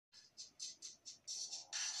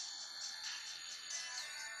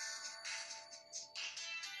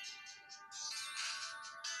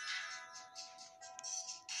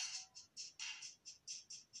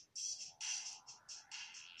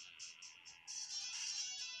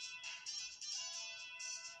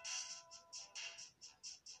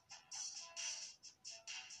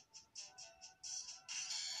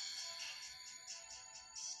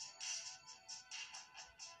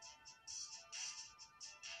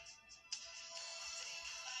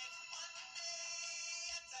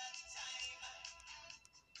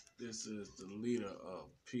This is the leader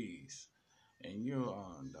of Peace, and you're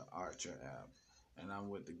on the Archer app. And I'm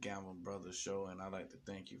with the Gamble Brothers Show, and I'd like to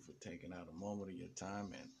thank you for taking out a moment of your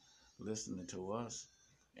time and listening to us.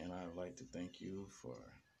 And I'd like to thank you for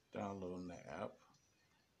downloading the app.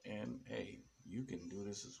 And hey, you can do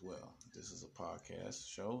this as well. This is a podcast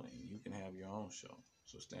show, and you can have your own show.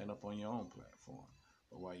 So stand up on your own platform.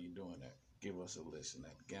 But while you're doing that, give us a listen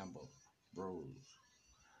at Gamble Bros.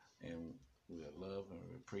 And we love and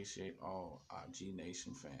we appreciate all our G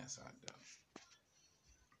Nation fans out there.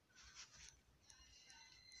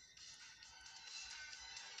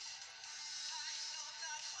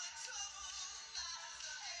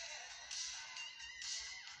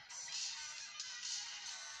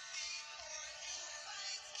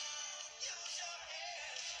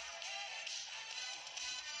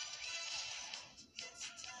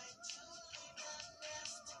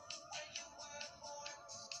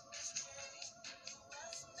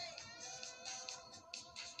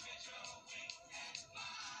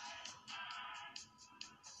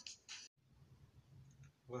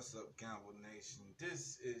 What's up, Gamble Nation?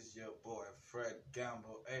 This is your boy Fred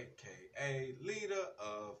Gamble, aka Leader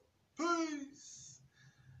of Peace.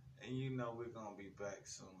 And you know we're gonna be back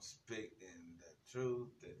soon, spitting the truth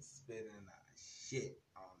and spitting our shit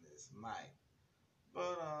on this mic.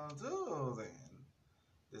 But until then,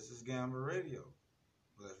 this is Gamble Radio.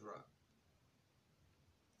 Let's rock.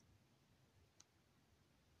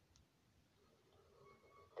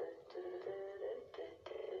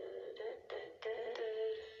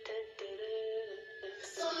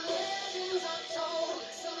 Some legends are told,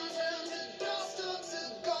 some turn to dust or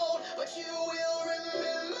to gold, but you will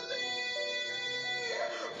remember me.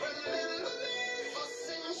 Remember me for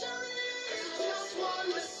centuries. Just one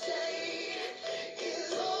mistake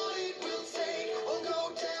is all it will take. Will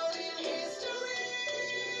go down in history.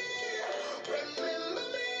 Remember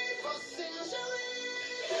me for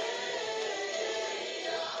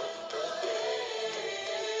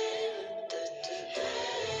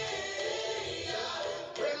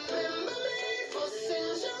Remember me for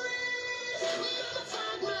centuries. Mama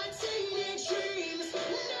tied my teenage dreams.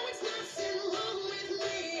 No, it's nothing wrong with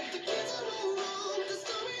me. The kids are all wrong. The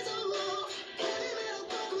stories are wrong. Heavy metal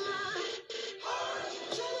broke my heart.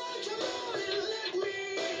 Come on and let me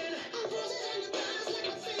in. Bruises on your thighs like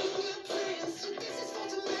my fingerprints. This is for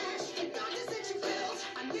to match the darkness that you felt.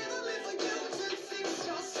 I never meant for you to fix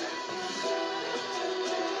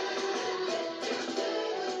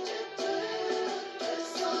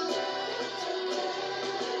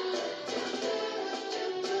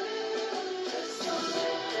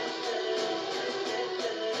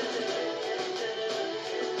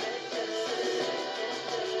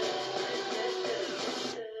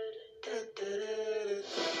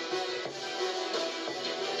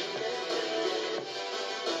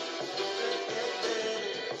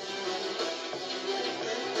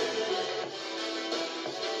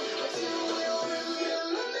But you will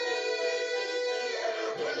remember me.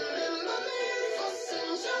 Remember me for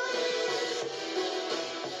centuries.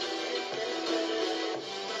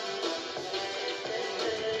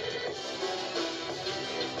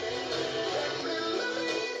 Remember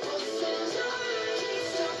me for centuries.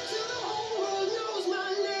 Stop till the whole world knows my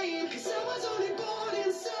name. 'Cause I was only born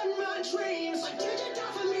inside my dreams. But did you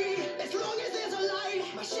die for me? As long as there's a light,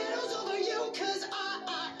 my shadow's over you. 'Cause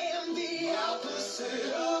I am the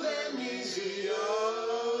opposite of amnesia.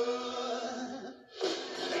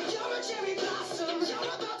 You're a cherry blossom,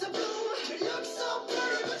 you're about to bloom. You look so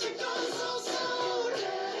pretty, but you're gone so soon.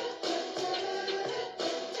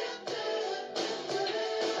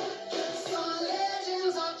 Some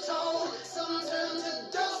legends are told, some turn to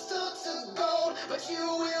dust or to gold, but you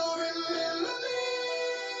will remember me.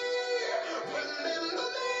 Remember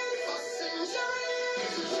me for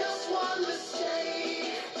centuries. Just one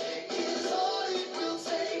mistake is all it will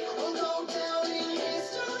take. Will go down in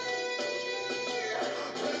history.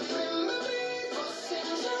 Remember me for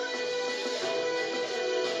centuries.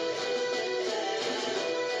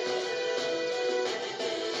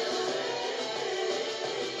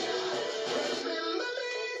 Remember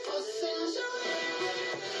me for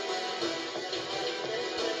centuries.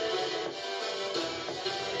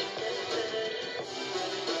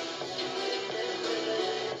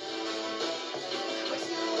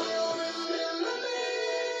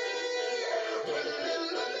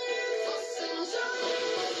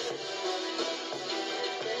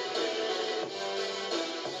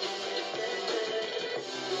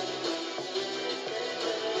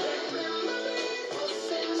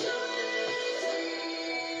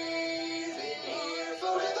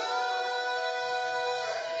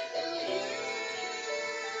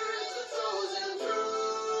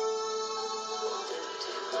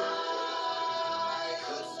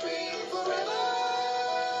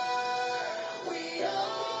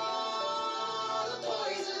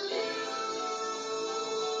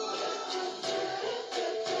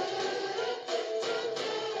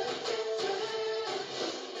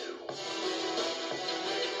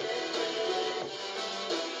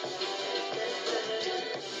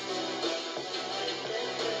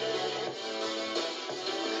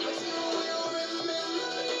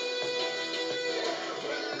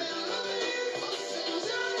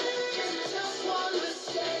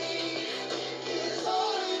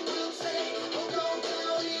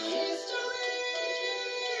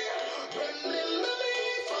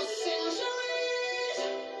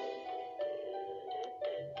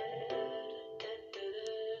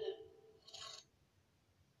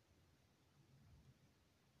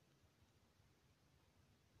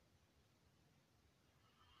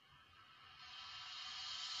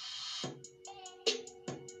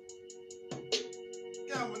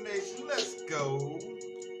 Let's go.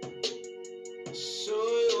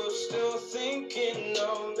 So you're still thinking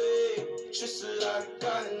of me, just like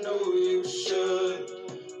I know you should.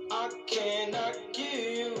 I cannot give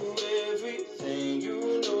you everything,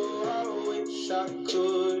 you know I wish I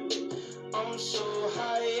could. I'm so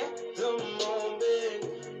high at the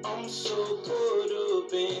moment, I'm so caught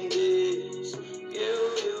up in this. Yeah,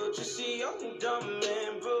 we're just a young, dumb,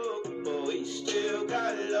 and broke, but we still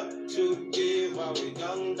got love to give. While we're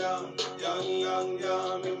young,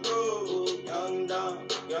 dumb, and broke. Young,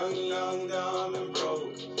 dumb, and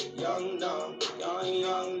broke. Young,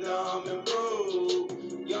 dumb, and broke.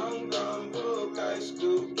 Young, dumb, broke high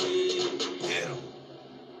school kid. Get 'em.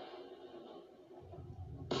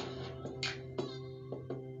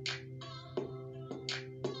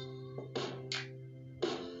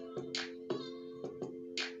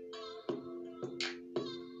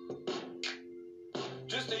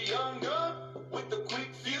 Just a young gun with a quick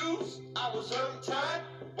fuse. I was uptight,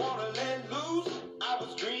 wanna let loose. I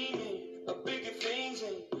was dreaming of bigger things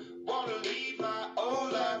and wanna leave my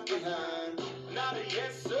old life behind. Not a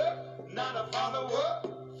yes sir, not a follower.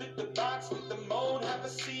 Fit the box, fit the mold, have a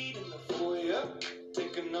seat in the foyer.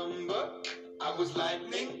 Take a number. I was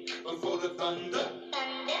lightning before the thunder.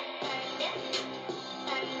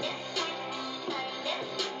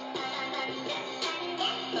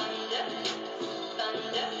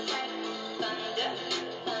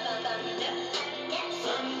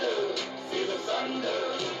 Thunder, feel the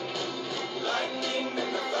thunder. Lightning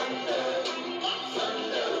and the thunder.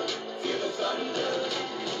 Thunder, feel the thunder.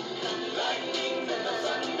 Lightning and the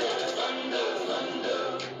thunder. Thunder,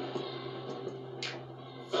 thunder.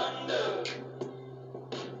 Thunder.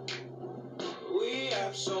 We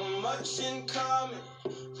have so much in common.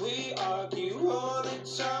 We argue all the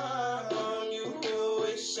time. You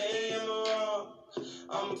always say I'm wrong.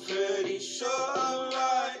 I'm pretty sure I'm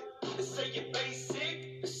right. They say you're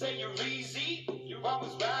basic, they say you're easy. You're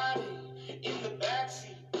always riding in the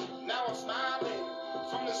backseat. Now I'm smiling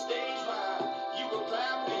from the stage while you were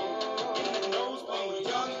clapping in the nosebleed.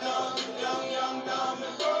 Young, dumb,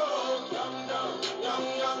 and broke. Young,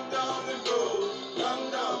 dumb, and broke.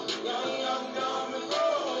 Young, dumb, and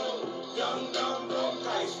broke. Young, dumb, broke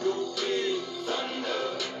high school kid.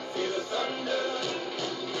 Thunder, feel the thunder.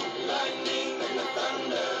 Lightning and the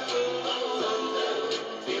thunder. Thunder,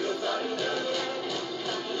 feel the thunder.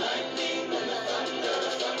 Lightning and the thunder.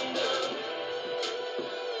 Thunder.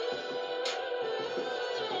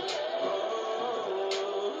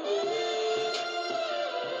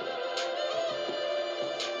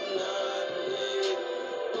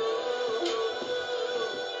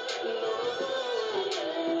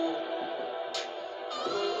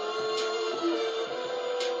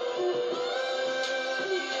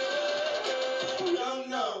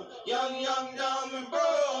 Young, dumb, and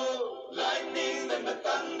broke. Lightning and the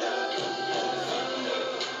thunder. Thunder,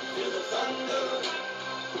 feel the thunder.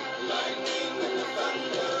 Lightning and the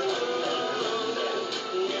thunder.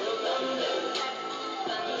 Feel the thunder.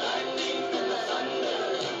 Lightning and the thunder.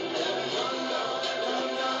 Young,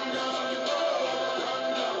 dumb, and broke.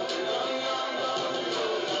 Young, dumb, and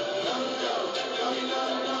broke. Young,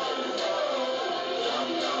 dumb, and broke.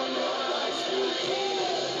 Young, dumb, high school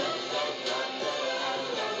kids.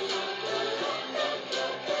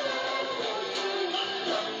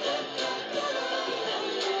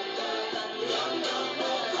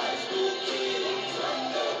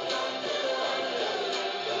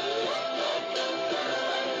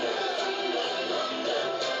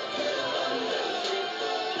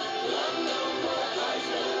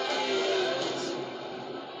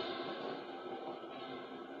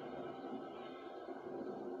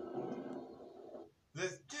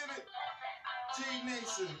 Let's get it. G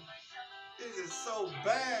Nation. It is so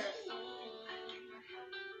bad.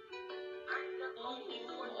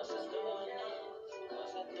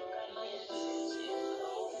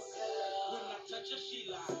 When I touch her, she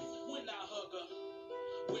lie. When I hug her,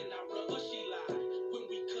 when I rub her, she lie. When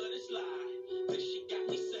we cut it slide, then she got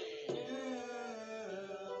me saying,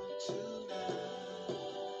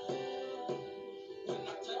 when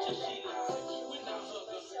I touch her, she lie. When I hug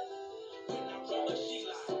her, when I rub her, she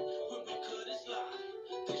lie. When we cut it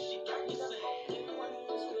slide, then she got me saying,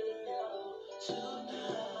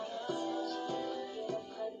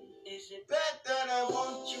 is it Bet that I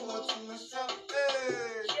want you all to myself.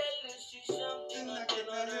 Hey. jealous? Is something I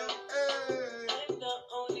cannot help. Hey. I'm the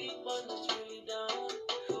only one that's really down.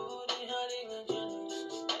 Food and honey and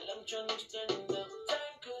generous. While I'm trying to stand up.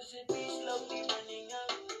 Time cause it be slowly running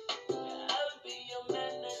out. I'll be your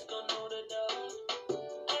man that's gonna hold it down.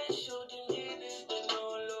 And show them haters they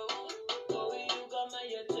know low. Oh, you got my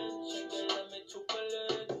attention, girl, I'm a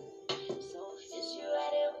chocolate.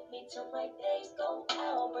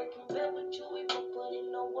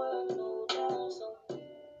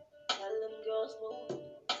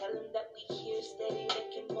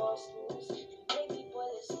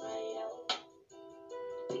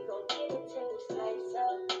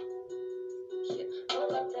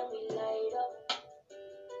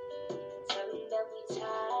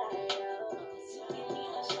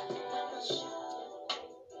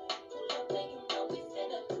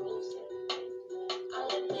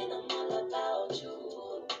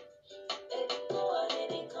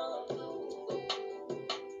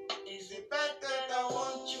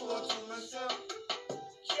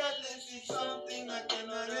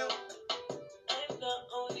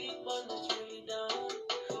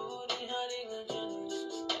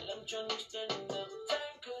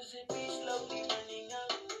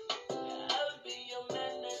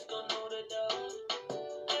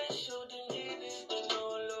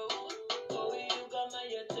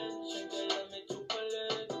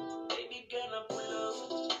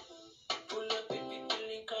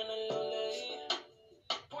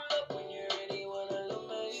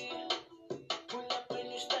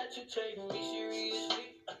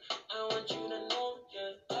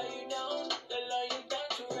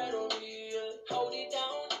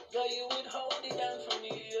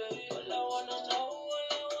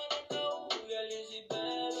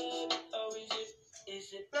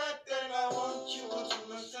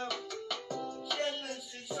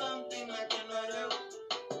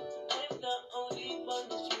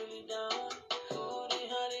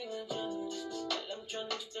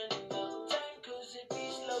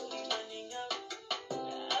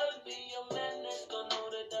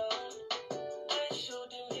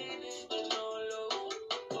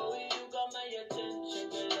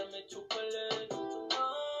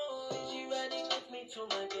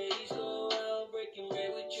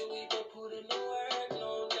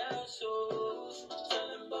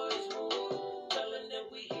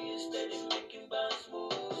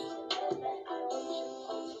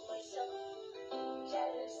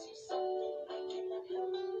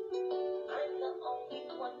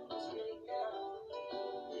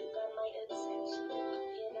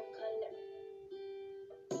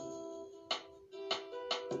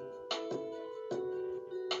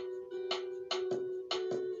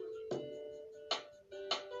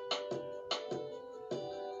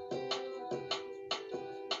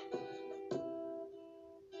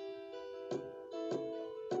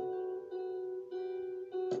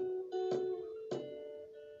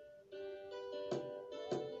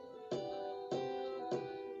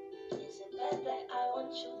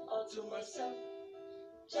 to myself,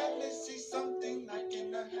 jealousy something I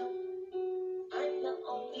cannot help. I'm the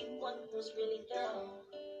only one who's really down.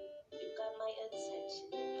 You got my attention,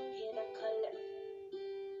 I'm here to collect.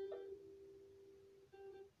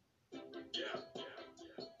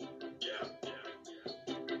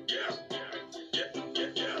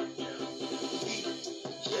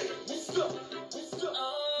 Mister,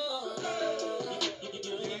 oh,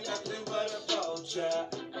 you ain't nothing but a vulture.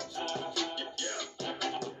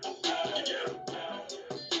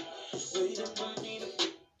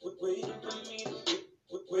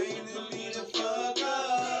 Waiting for me to fuck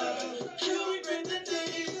up. You regret the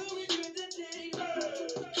day,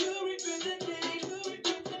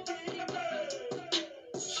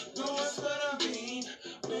 know that's what I mean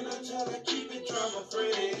when I tell her keep it drama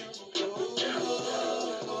free.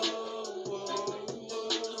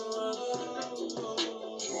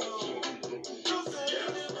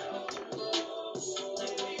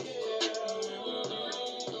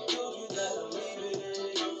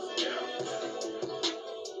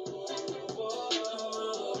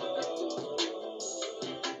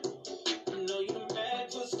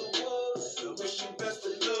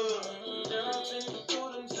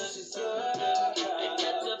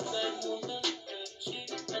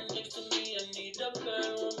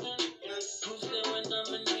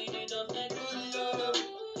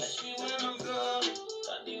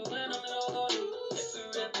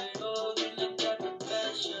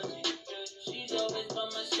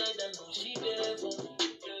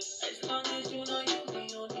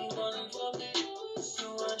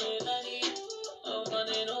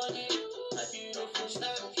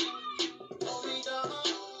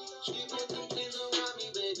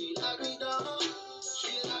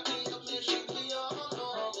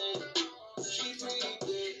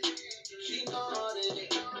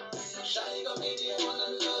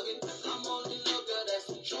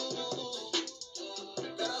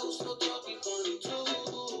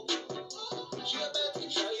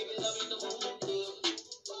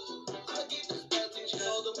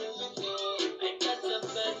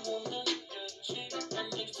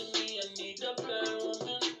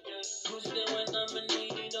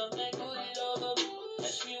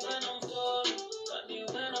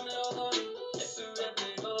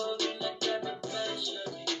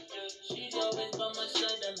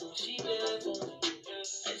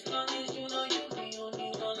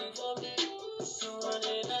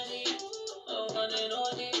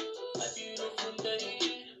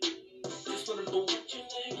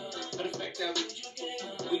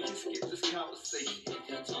 We can skip this conversation.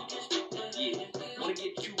 Yeah, wanna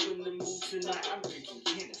get you in the mood tonight. I'm drinking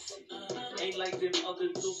Hennessy. Ain't like them other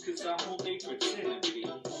dudes, cause I'm who they pretend to be.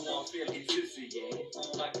 Ooh, I'm feeling tipsy, yeah.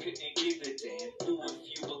 Ooh, I couldn't give a damn. Ooh, if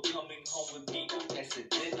you were coming home with me, ooh, that's a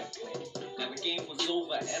dinner plan. Now the game was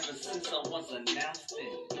over ever since I was announced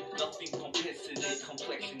in. Nothing compares to the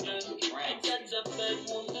complexion of the brown. That's a bad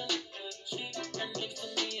woman. She and next to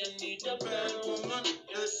me, I need a bad woman.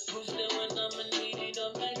 Who's there when I'm in need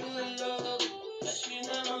of my good love? Catch me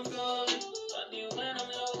when I'm gone, got me when I'm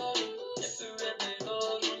low. If you ever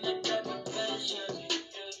go, you're not that passion.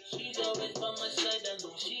 She's always by my side, I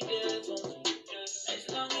know she there for me. As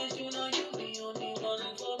long as you know you're the only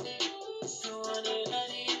one for me. You want it,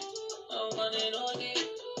 honey, I want it only.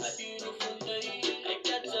 A beautiful lady, I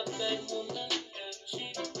got a bad woman.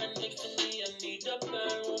 She and next to me, I need a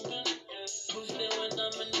bad woman. Who's there when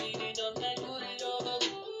I'm in need of my good love?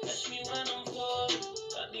 Catch me when I'm full,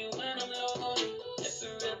 got me when I'm low. If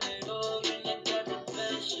you ever go, you're not that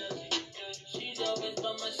passion. She's always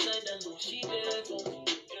by my side, I know she there for me.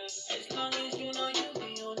 As long as you know you're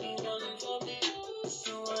the only one for me.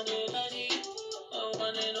 You want it, honey, I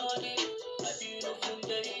want it only. A beautiful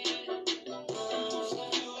lady.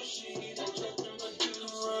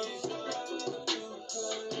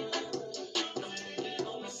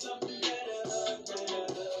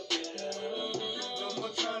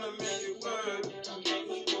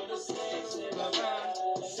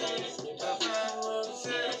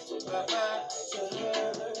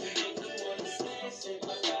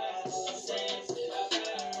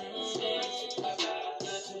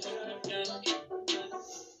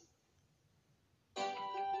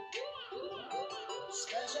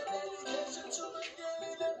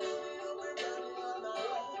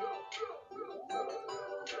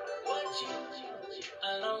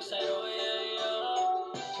 Alongside, oh yeah, yeah.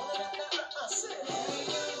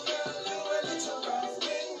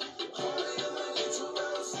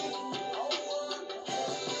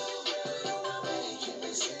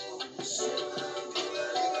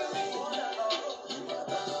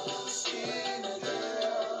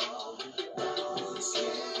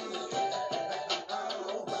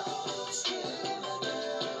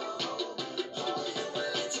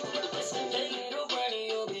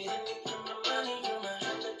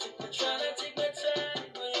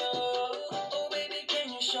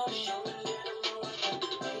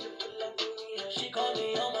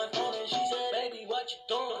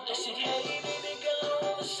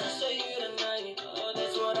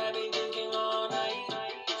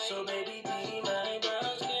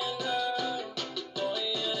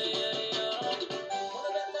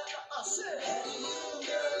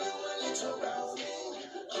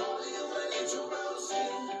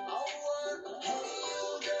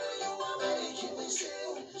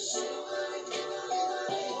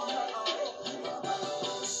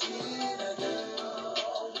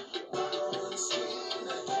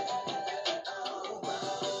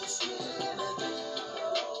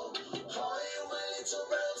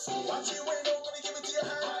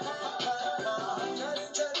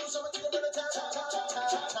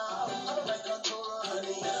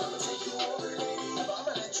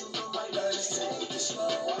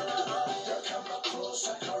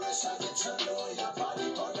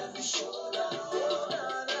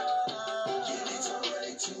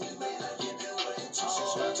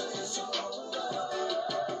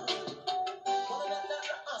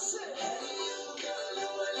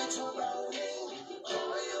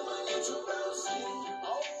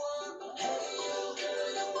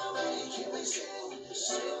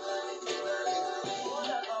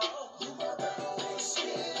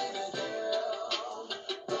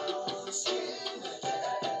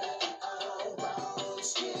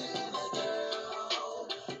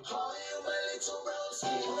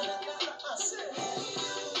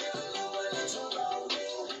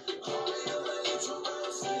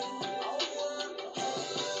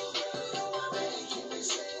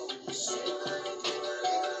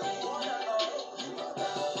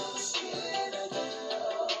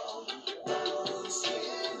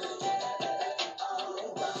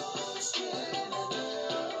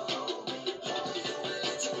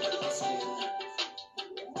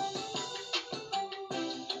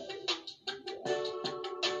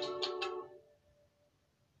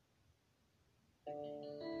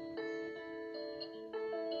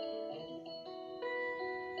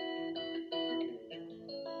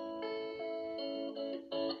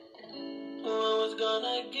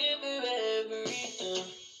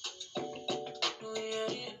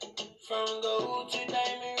 from gold to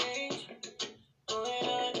diamond rings. Oh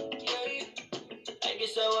yeah, yeah. I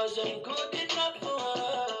guess I wasn't good enough for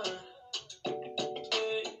her.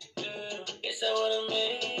 Guess I would've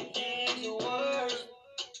made things worse.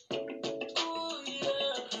 Ooh,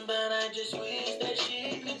 yeah. But I just wish that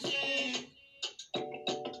she could see.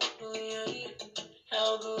 Oh, yeah, yeah.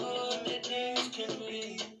 How good the things can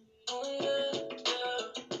be. Oh, yeah, yeah.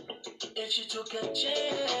 If she took a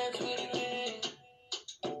chance with me,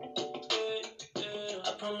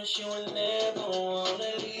 I promise you would never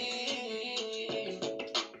wanna leave.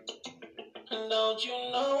 And don't you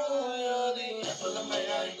know you're the apple of my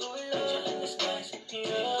eye, angel in disguise,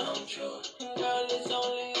 yeah, come true. Girl, it's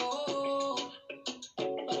only you,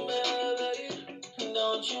 baby. And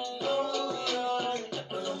don't you know you're the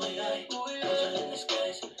apple of my eye, angel in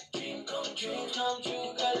disguise, dream come true,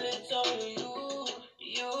 girl, it's only you,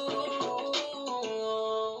 you.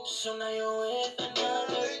 So now you're with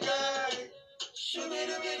another guy,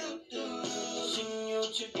 shoo-be-doo-be-doo-doo. Seeing you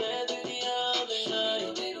together the other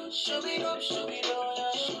night, shoo-be-doo, shoo-be-doo,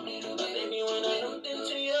 yeah. But baby, when I looked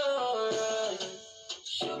into your eyes,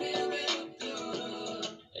 shoo-be-doo-be-doo-doo,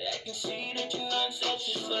 I can see that you're not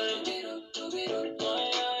satisfied. Oh,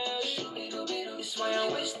 yeah, yeah. It's why I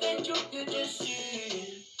wish that you could just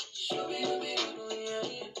see, shoo-be-doo-be-doo, yeah,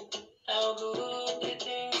 yeah. How good the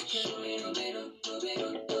things can be.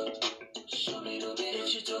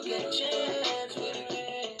 If you took a chance with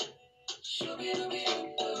me,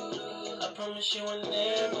 I promise you would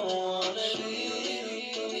never wanna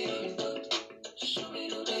leave.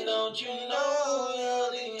 Don't you know you're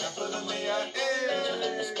the apple of my eye, angel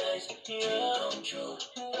in disguise, yeah, come true.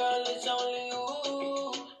 Girl, it's only you,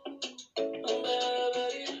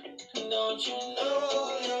 baby. Don't you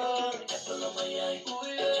know you're the apple of my eye,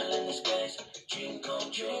 angel in disguise, dream come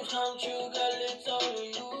true, girl, it's only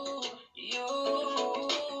you, you.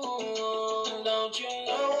 Don't you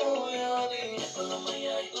know you're the apple of my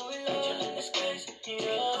eye, angel in disguise,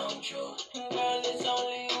 yeah, come true. Girl, it's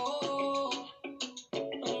only you,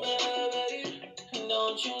 baby.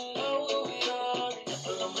 Don't you know you're the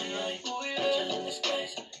apple of my eye, angel in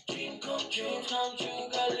disguise, dream come true,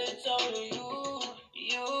 girl, it's only you,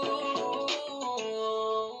 you.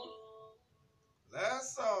 Last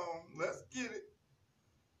song. Let's get it.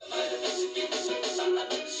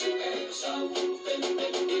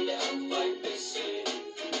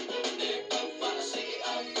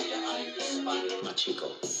 Chico.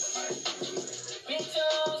 Been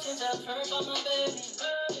told since I've heard about my baby.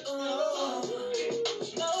 Ooh,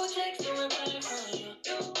 no text or reply from you.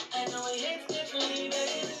 I know it hits differently,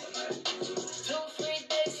 baby. 2 free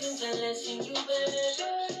days since I last seen you, baby.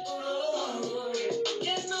 Ooh,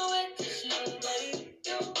 can't know what to say, baby.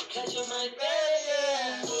 'Cause you're my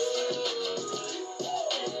baby.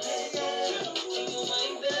 You're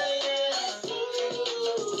my baby.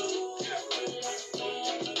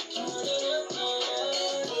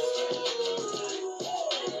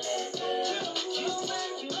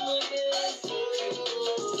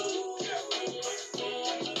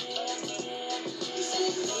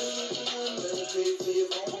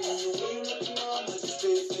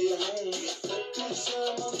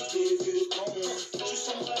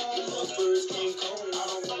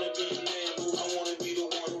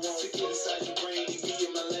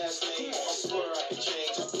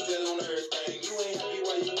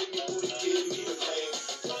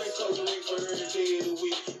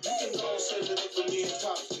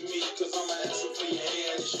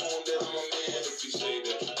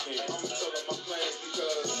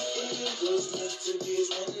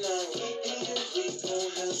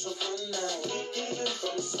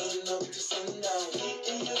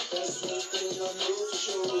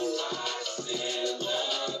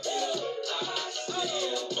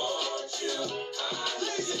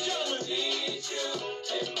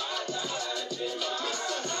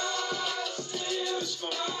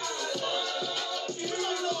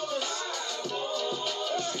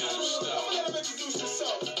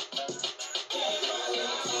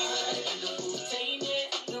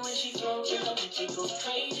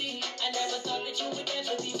 Crazy. I never thought that you would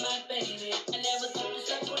ever be my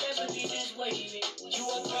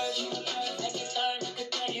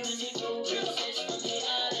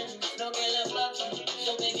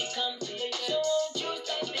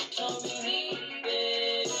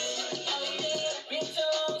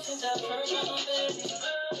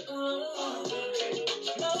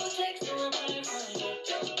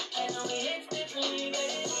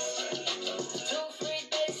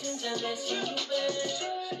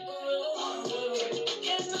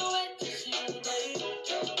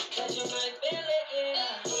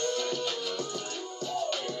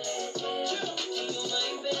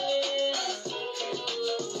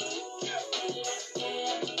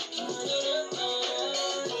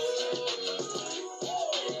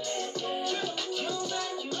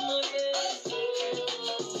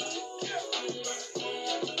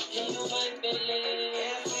in my belly.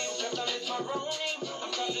 Yeah, just I miss my rolling.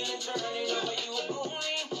 I'm talking and turning over you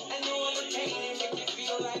only. I know I'm retaining, make me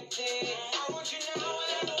feel like this. I want you now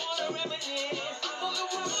and I don't wanna reminisce. I'm on the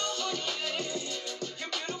world for you. You're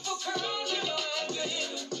beautiful curls in your eyes,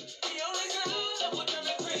 the only girl that would drive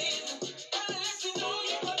me crazy. Gotta let you know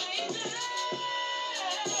you're amazing.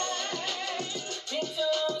 Been so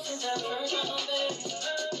long since I first met my baby.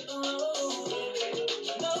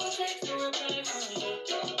 No text to reply from you.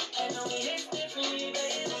 I know it hits differently,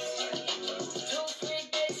 baby. 2 3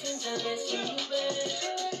 days since I missed you, baby.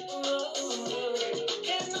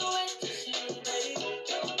 Can't no wait to see you, baby.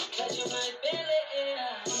 Cause you're my belly.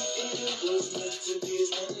 And you was meant to be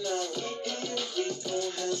one now. And you we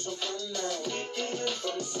gon' have some fun now. And you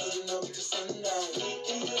from sun up to sundown.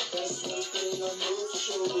 And you that's one thing I know for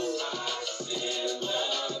sure. I still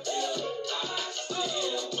love you. I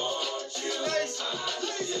still want you.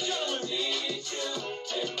 Ladies and gentlemen, need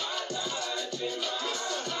you in my life, in my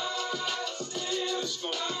heart. Still,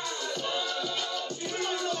 I love you. We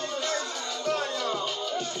don't know guys. Bye,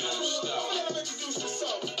 y'all. Let him introduce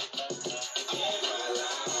himself. In my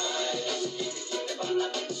life, if I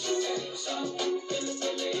love you, so in the